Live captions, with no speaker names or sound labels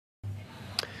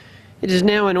It is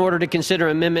now in order to consider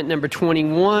amendment number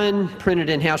 21, printed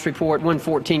in House Report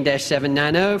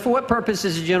 114-790. For what purpose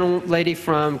does the gentlelady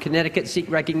from Connecticut seek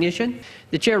recognition?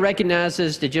 The chair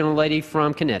recognizes the gentlelady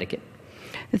from Connecticut.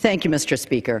 Thank you, Mr.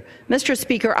 Speaker. Mr.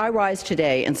 Speaker, I rise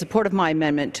today in support of my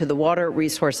amendment to the Water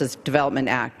Resources Development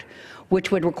Act, which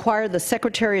would require the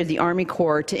Secretary of the Army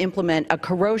Corps to implement a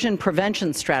corrosion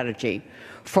prevention strategy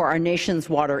for our nation's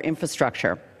water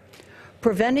infrastructure.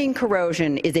 Preventing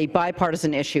corrosion is a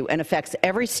bipartisan issue and affects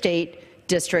every state,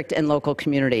 district, and local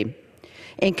community.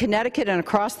 In Connecticut and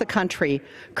across the country,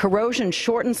 corrosion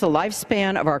shortens the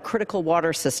lifespan of our critical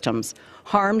water systems,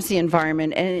 harms the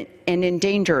environment, and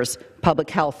endangers public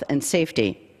health and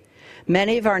safety.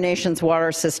 Many of our nation's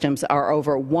water systems are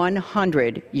over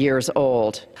 100 years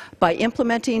old. By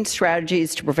implementing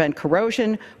strategies to prevent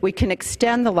corrosion, we can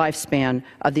extend the lifespan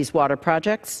of these water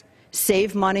projects,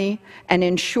 save money, and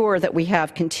ensure that we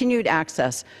have continued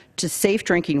access to safe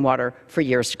drinking water for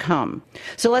years to come.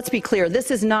 So let's be clear, this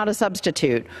is not a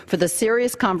substitute for the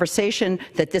serious conversation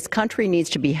that this country needs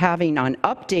to be having on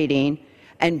updating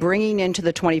and bringing into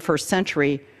the 21st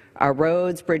century our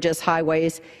roads, bridges,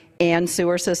 highways, and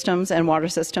sewer systems and water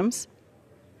systems.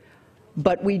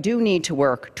 But we do need to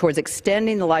work towards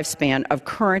extending the lifespan of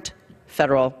current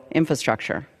federal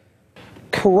infrastructure.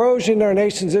 Corrosion in our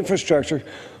nation's infrastructure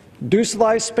reduces the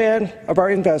lifespan of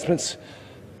our investments,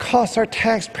 costs our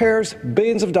taxpayers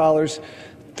billions of dollars,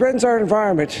 threatens our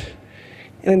environment,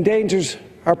 and endangers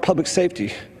our public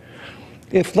safety.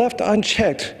 If left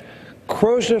unchecked,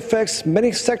 corrosion affects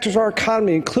many sectors of our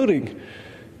economy, including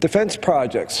defense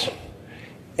projects,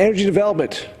 energy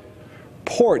development,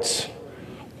 ports,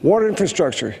 water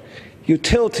infrastructure,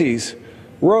 utilities,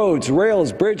 roads,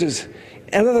 rails, bridges,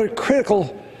 and other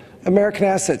critical American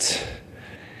assets.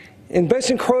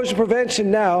 Investing in corrosion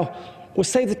prevention now will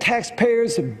save the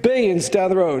taxpayers billions down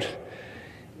the road.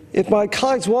 If my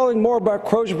colleagues want to learn more about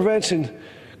corrosion prevention,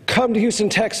 come to Houston,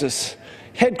 Texas,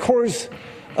 headquarters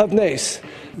of NACE.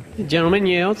 The gentleman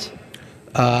yields.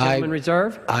 Gentleman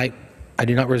reserve. I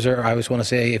do not reserve. I just want to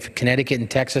say if Connecticut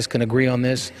and Texas can agree on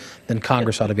this, then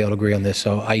Congress ought to be able to agree on this.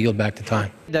 So I yield back the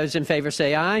time. Those in favor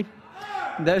say aye.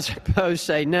 Those opposed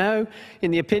say no.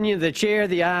 In the opinion of the chair,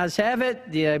 the ayes have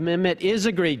it. The amendment is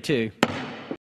agreed to.